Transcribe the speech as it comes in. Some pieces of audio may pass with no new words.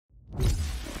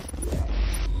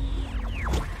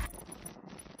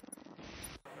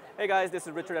Hey guys, this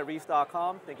is Richard at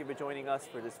reefs.com. Thank you for joining us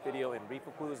for this video in Reef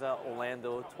A Palooza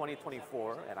Orlando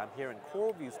 2024. And I'm here in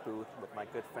Coralvue's booth with my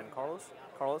good friend Carlos.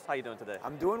 Carlos, how you doing today?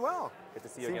 I'm doing well. Good to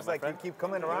see you Seems again, my like friend. you keep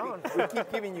coming around. We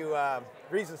keep giving you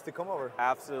reasons to come over.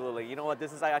 Absolutely. You know what?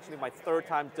 This is actually my third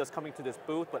time just coming to this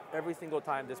booth, but every single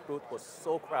time this booth was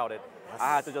so crowded,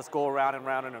 I had to just go around and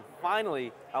around, and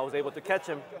finally I was able to catch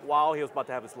him while he was about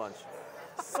to have his lunch.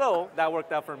 So that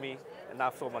worked out for me, and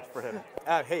not so much for him.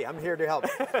 Hey, I'm here to help.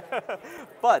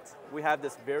 But we have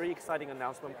this very exciting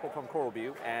announcement from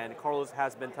Coralvue, and Carlos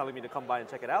has been telling me to come by and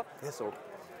check it out. Yes. So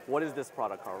what is this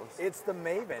product, Carlos? It's the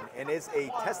Maven, and it's a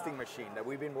testing machine that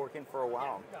we've been working for a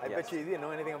while. I bet you didn't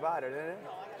know anything about it, didn't it?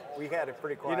 We had it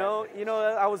pretty quiet. You know,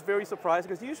 I was very surprised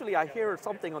because usually I hear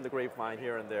something on the grapevine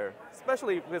here and there,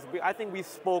 especially because I think we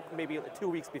spoke maybe 2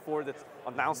 weeks before this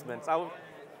announcement.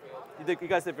 You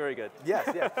guys did very good. Yes,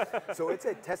 yes. So it's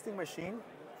a testing machine.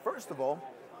 First of all,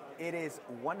 it is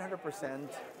 100%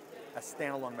 a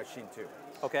standalone machine too.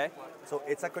 Okay. So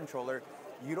it's a controller.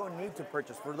 You don't need to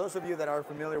purchase. For those of you that are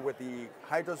familiar with the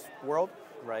Hydros world,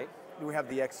 right? We have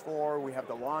the X4, we have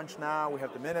the Launch now, we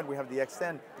have the Minute, we have the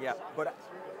X10. Yeah. But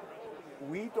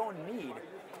we don't need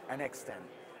an X10.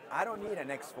 I don't need an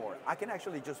X4. I can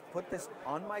actually just put this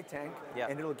on my tank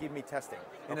and it'll give me testing.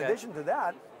 In addition to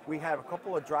that, we have a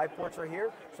couple of dry ports right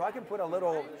here, so I can put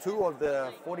two of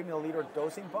the 40 milliliter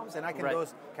dosing pumps, and I can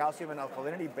dose calcium and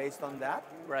alkalinity based on that.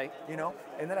 Right. You know,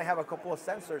 and then I have a couple of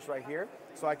sensors right here,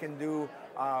 so I can do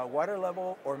water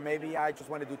level, or maybe I just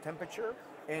want to do temperature.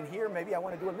 And here, maybe I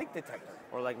want to do a leak detector.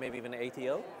 Or like maybe even an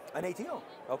ATO? An ATO.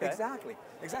 Okay. Exactly.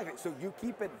 Exactly. So you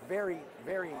keep it very,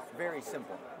 very, very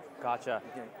simple. Gotcha.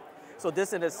 Okay. So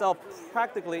this in itself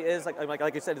practically is,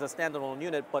 like you said, is a standalone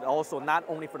unit, but also not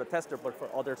only for the tester, but for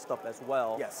other stuff as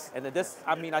well. Yes. And then this,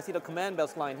 I mean, I see the command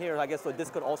belts line here. I guess so this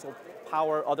could also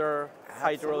power other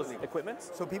Hydros equipment.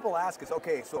 So people ask us,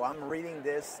 okay, so I'm reading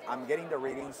this, I'm getting the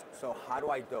readings, so how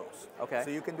do I dose? Okay. So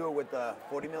you can do it with the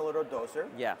 40 milliliter doser.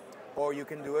 Yeah. Or you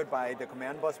can do it by the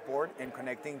command bus port and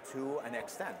connecting to an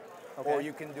X10. Okay. Or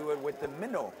you can do it with the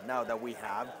Minnow now that we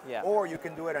have. Yeah. Or you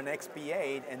can do it on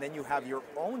XP8 and then you have your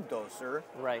own doser.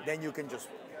 Right. Then you can just,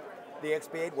 the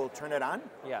XP8 will turn it on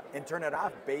and turn it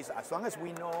off as long as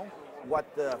we know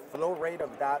what the flow rate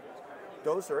of that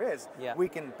doser is, we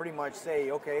can pretty much say,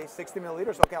 okay, 60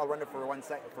 milliliters, okay, I'll run it for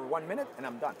 1 minute and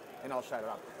I'm done, and I'll shut it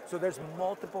off. So there's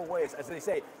multiple ways, as they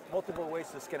say, multiple ways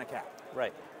to skin a cat.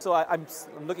 Right. So I'm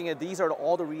looking at, these are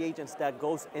all the reagents that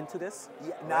goes into this?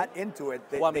 Yeah, not into it,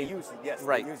 they use it, yes,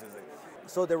 they uses it.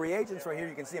 So the reagents right here,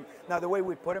 you can see them. Now the way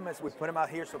we put them is we put them out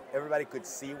here so everybody could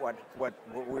see what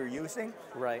we're using.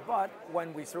 Right. But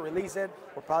when we release it,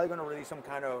 we're probably going to release some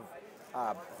kind of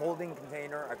holding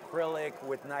container, acrylic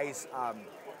with nice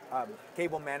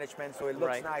cable management, so it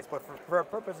looks nice. But for our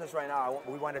purposes right now,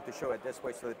 we wanted to show it this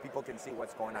way so that people can see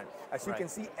what's going on. As you can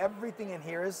see, everything in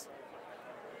here is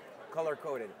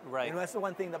color-coded. Right. You know, that's the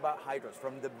one thing about Hydros.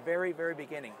 From the very, very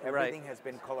beginning, everything has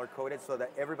been color-coded so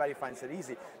that everybody finds it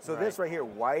easy. So this right here,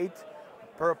 white,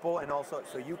 purple, and also,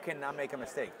 so you cannot make a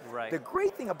mistake. Right. The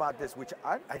great thing about this, which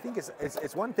I think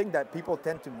is one thing that people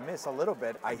tend to miss a little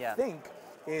bit, I think,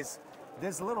 is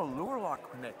this little lure lock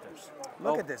connectors.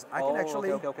 Look at this. I can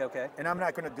actually, okay. And I'm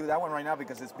not going to do that one right now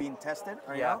because it's being tested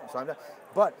right now. So I'm not,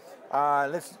 but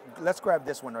let's grab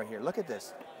this one right here. Look at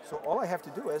this. So all I have to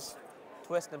do is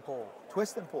twist and pull.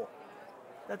 Twist and pull.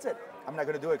 That's it. I'm not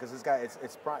going to do it because this guy, it's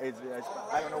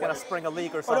I don't know. Got to spring a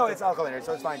leak or something. Oh no, it's alkaline,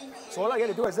 so it's fine. So all I got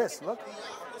to do is this. Look.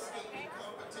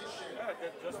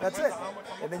 That's it.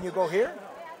 And then you go here.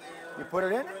 You put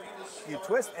it in. You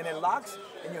twist and it locks,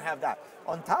 and you have that.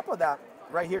 On top of that,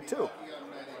 right here too,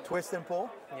 twist and pull.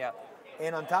 Yeah.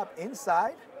 And on top,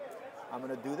 inside, I'm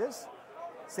gonna do this.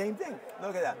 Same thing.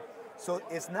 Look at that. So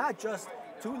it's not just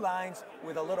two lines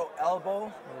with a little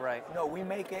elbow. Right. No, we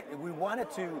make it. We want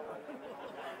it to.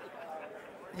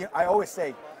 You know, I always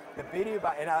say, the beauty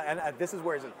about and this is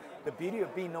where it's the beauty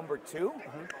of being number two.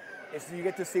 Is you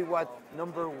get to see what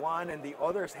number one and the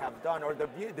others have done, or the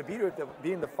beauty of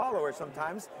being the follower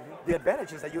sometimes, the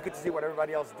advantage is that you get to see what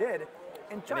everybody else did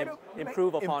and try to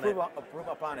improve upon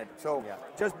it. So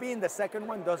just being the second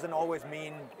one doesn't always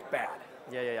mean bad.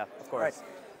 Yeah, of course.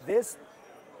 Right. This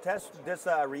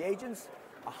reagents,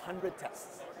 100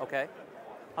 tests. Okay.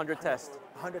 100 tests.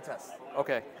 100 tests.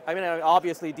 Okay. I mean,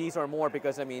 obviously these are more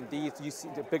because, I mean, these, you see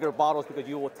the bigger bottles because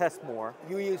you will test more.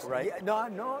 You use, right? Yeah,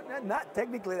 no, not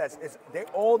technically.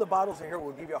 All the bottles in here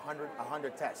will give you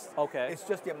 100 tests. Okay. It's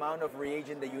just the amount of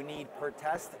reagent that you need per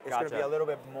test. It's going to be a little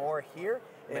bit more here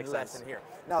and less in here.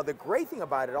 Now, the great thing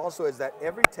about it also is that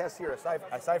every test here,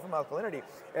 aside from alkalinity,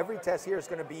 every test here is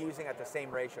going to be using at the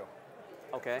same ratio.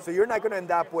 Okay. So you're not going to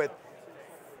end up with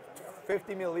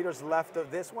 50 milliliters left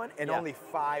of this one and only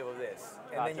 5 of this.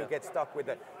 And then you get stuck with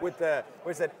the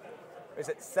what is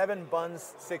it 7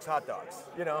 buns, 6 hot dogs.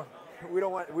 You know, we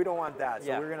don't want that.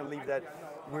 So we're going to leave that.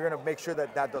 We're going to make sure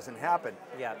that that doesn't happen.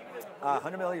 Yeah.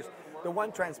 100 milliliters. The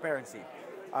one transparency.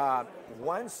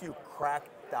 Once you crack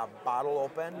the bottle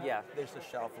open, there's a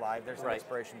shelf life, there's an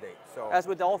expiration date. So as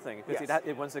with all things, because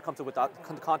once it comes to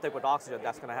contact with oxygen,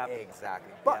 that's going to happen.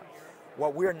 Exactly. But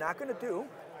what we're not going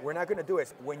to do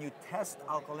is when you test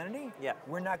alkalinity,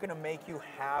 we're not going to make you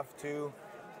have to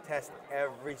test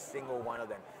every single one of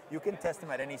them. You can test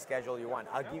them at any schedule you want.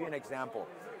 I'll give you an example.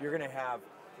 You're going to have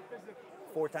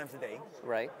 4 times a day.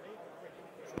 Right.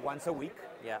 Once a week.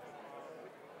 Yeah.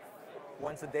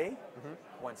 Once a day.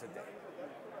 Once a day.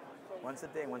 Once a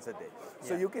day, once a day.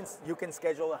 So you can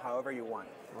schedule it however you want.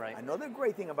 Right. Another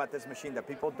great thing about this machine that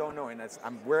people don't know, and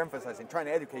we're emphasizing, trying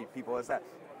to educate people, is that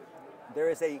there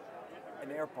is an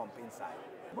air pump inside.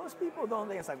 Most people don't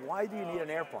think, it's like, why do you need an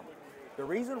air pump? The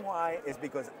reason why is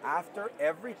because after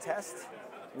every test,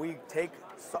 we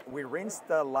rinse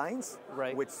the lines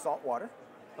with salt water.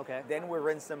 Okay. Then we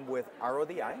rinse them with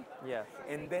RODI. Yeah.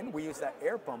 And then we use that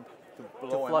air pump to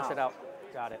flush it out.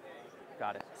 Got it.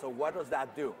 Got it. So what does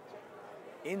that do?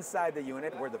 Inside the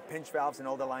unit, where the pinch valves and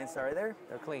all the lines are there,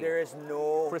 they're clean. There is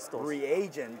no crystals.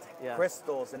 Reagent,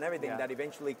 crystals and everything that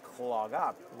eventually clog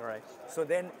up. Right. So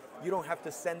then you don't have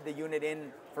to send the unit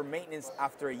in for maintenance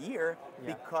after a year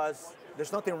because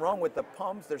there's nothing wrong with the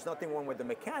pumps, there's nothing wrong with the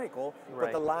mechanical,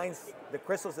 but the lines, the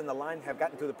crystals in the line have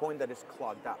gotten to the point that it's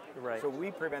clogged up. Right. So we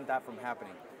prevent that from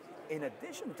happening. In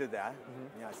addition to that,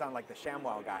 I sound like the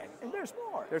ShamWow guy, and there's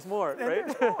more. There's more, right?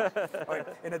 There's more. Right.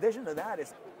 In addition to that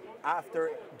is,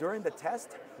 during the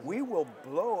test, we will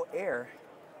blow air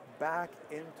back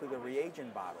into the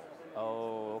reagent bottle.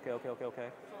 Oh, okay.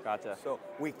 Gotcha. So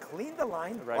we clean the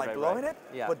line by blowing it,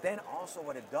 but then also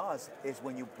what it does is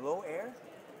when you blow air,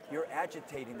 you're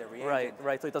agitating the reagent.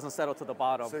 Right, so it doesn't settle to the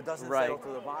bottom. So it doesn't settle to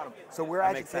the bottom. So we're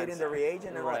agitating the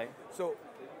reagent. And so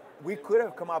we could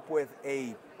have come up with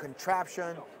a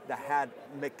contraption that had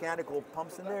mechanical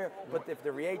pumps in there, but if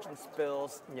the reagent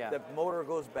spills, the motor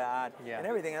goes bad, and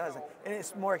everything else, and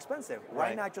it's more expensive.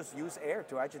 Why not just use air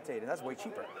to agitate it? That's way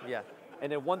cheaper. Yeah,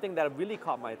 and then one thing that really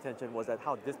caught my attention was that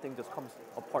how this thing just comes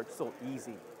apart so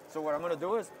easy. So what I'm going to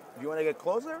do is, if you want to get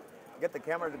closer, get the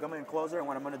camera to come in closer, and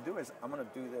what I'm going to do is, I'm going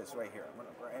to do this right here. I'm going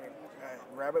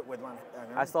to grab it with one hand.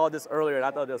 I saw this earlier, and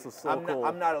I thought this was so cool.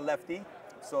 I'm not a lefty,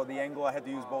 so the angle I had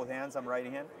to use both hands. I'm right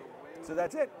hand. So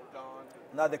that's it.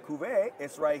 Now the cuvee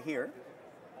is right here,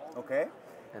 okay?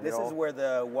 And this is where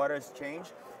the waters change.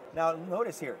 Now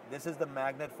notice here, this is the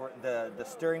magnet for the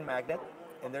steering magnet,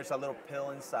 and there's a little pill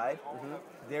inside.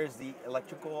 There's the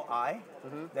electrical eye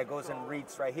that goes and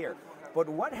reads right here. But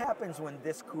what happens when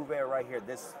this cuvee right here,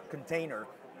 this container,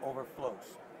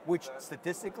 overflows? Which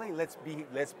statistically, let's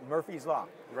Murphy's Law.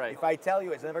 Right. If I tell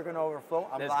you it's never going to overflow,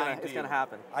 I'm lying to you. It's going to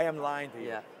happen. I am lying to you.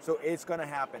 Yeah. So it's going to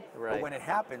happen. Right. But when it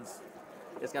happens,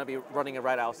 it's going to be running it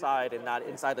right outside and not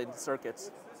inside the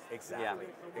circuits. Exactly.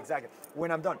 Yeah. Exactly.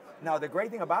 When I'm done. Now, the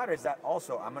great thing about it is that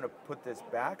also I'm going to put this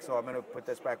back. So I'm going to put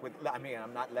this back with,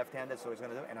 I'm not left-handed, so it's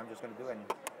going to do it, and I'm just going to do it.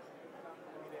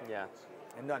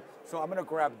 And done. So I'm going to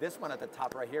grab this one at the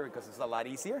top right here because it's a lot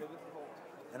easier.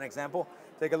 An example,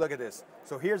 take a look at this.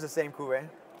 So here's the same cuvee.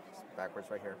 It's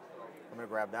backwards right here. I'm going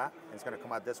to grab that, and it's going to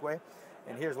come out this way.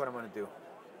 And here's what I'm going to do.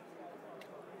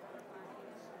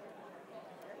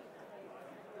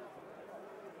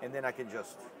 And then I can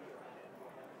just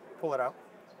pull it out,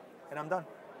 and I'm done.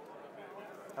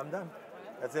 I'm done.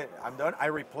 That's it. I'm done. I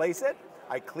replace it.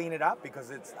 I clean it up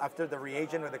because it's after the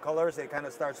reagent with the colors, it kind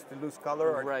of starts to lose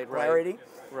color or clarity.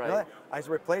 Right. You know, I just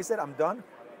replace it. I'm done.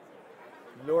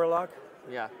 Lure lock.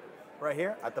 Yeah. Right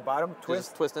here at the bottom. Twist.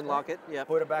 Just twist and lock it. Yeah.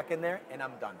 Put it back in there, and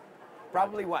I'm done.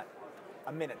 Probably what?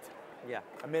 A minute. Yeah.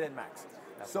 A minute max.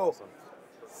 That's so awesome.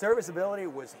 Serviceability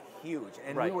was huge,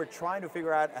 and we were trying to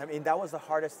figure out, that was the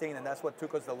hardest thing, and that's what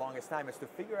took us the longest time, is to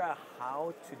figure out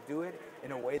how to do it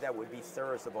in a way that would be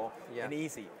serviceable and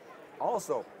easy.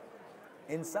 Also,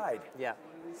 inside,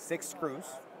 6 screws,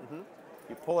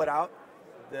 you pull it out,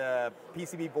 the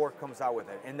PCB board comes out with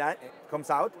it, and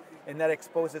that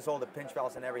exposes all the pinch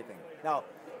valves and everything. Now,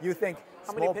 you think,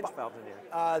 how many pinch valves in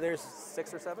there? There's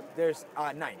 6 or 7? There's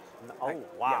 9. Oh,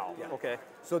 wow. Yeah. Okay.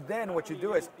 So then what you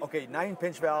do is, 9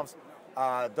 pinch valves,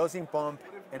 dosing pump,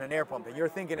 and an air pump. And you're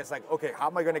thinking, it's like, okay, how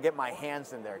am I going to get my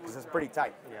hands in there? Because it's pretty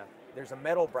tight. Yeah. There's a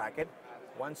metal bracket,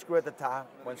 1 screw at the top,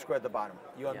 1 screw at the bottom.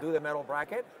 You undo the metal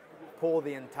bracket, pull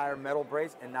the entire metal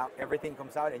brace, and now everything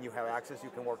comes out, and you have access. You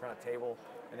can work on a table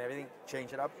and everything,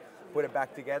 change it up, put it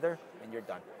back together, and you're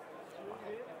done.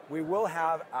 We will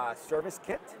have a service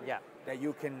kit that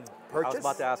you can purchase. I was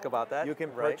about to ask about that. You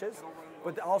can purchase.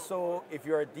 But also, if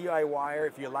you're a DIYer,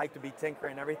 if you like to be tinker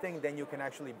and everything, then you can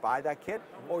actually buy that kit,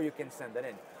 or you can send it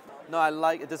in. No, I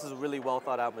like it. This is a really well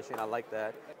thought out machine. I like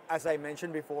that. As I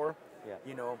mentioned before,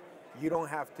 you know, you don't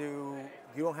have to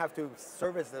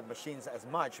service the machines as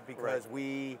much because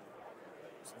we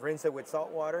rinse it with salt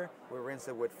water, we rinse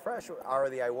it with fresh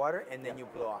RDI water, and then you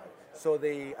blow out. So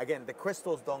the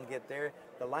crystals don't get there,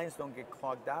 the lines don't get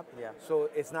clogged up. So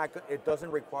it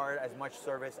doesn't require as much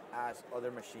service as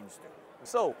other machines do.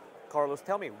 So, Carlos,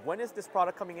 tell me, when is this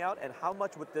product coming out, and how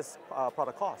much would this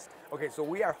product cost? Okay, so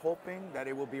we are hoping that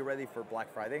it will be ready for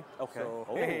Black Friday. Okay. So,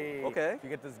 you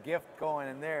get this gift going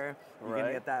in there, you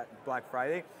can get that Black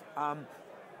Friday. In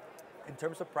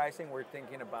terms of pricing, we're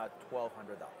thinking about $1,200.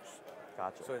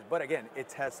 Gotcha. So, but again,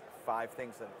 it has 5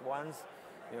 things at once.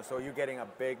 You know, so you're getting a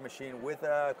big machine with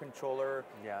a controller,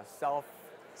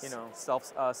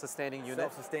 self-sustaining unit.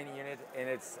 Self-sustaining unit, and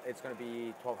it's going to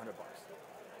be $1,200.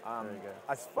 Very good.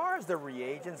 As far as the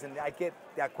reagents, and I get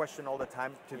that question all the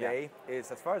time today,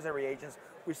 is as far as the reagents,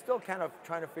 we're still kind of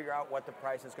trying to figure out what the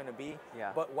price is going to be.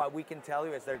 But what we can tell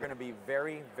you is they're going to be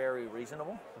very, very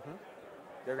reasonable.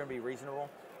 They're going to be reasonable.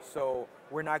 So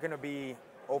we're not going to be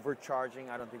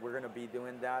overcharging. I don't think we're going to be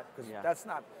doing that because that's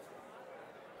not.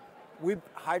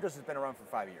 Hydros has been around for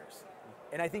 5 years,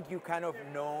 and I think you kind of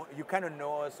know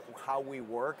us, how we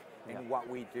work and what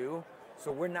we do.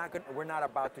 So we're not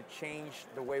about to change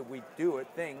the way we do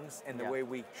things and the way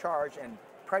we charge and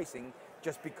pricing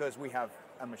just because we have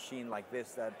a machine like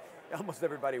this that almost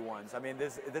everybody wants. I mean,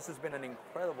 this has been an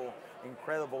incredible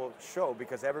show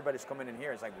because everybody's coming in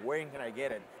here. It's like, where can I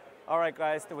get it? All right,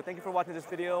 guys. Well, thank you for watching this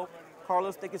video.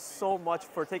 Carlos, thank you so much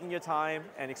for taking your time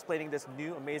and explaining this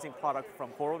new amazing product from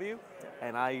Coralvue.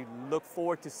 And I look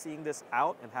forward to seeing this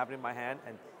out and having it in my hand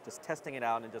and just testing it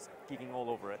out and just geeking all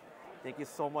over it. Thank you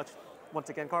so much once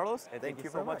again, Carlos. And thank you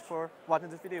so much for watching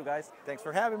this video, guys. Thanks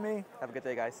for having me. Have a good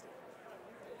day, guys.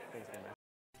 Thanks again, man.